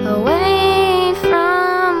 away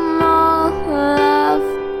from all of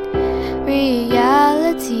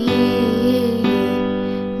reality.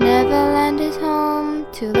 Neverland is home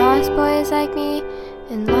to lost boys like me,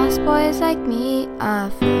 and lost boys like me are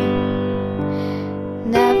free.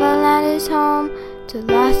 Neverland is home to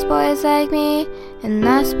lost boys like me, and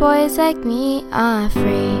lost boys like me are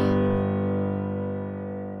free.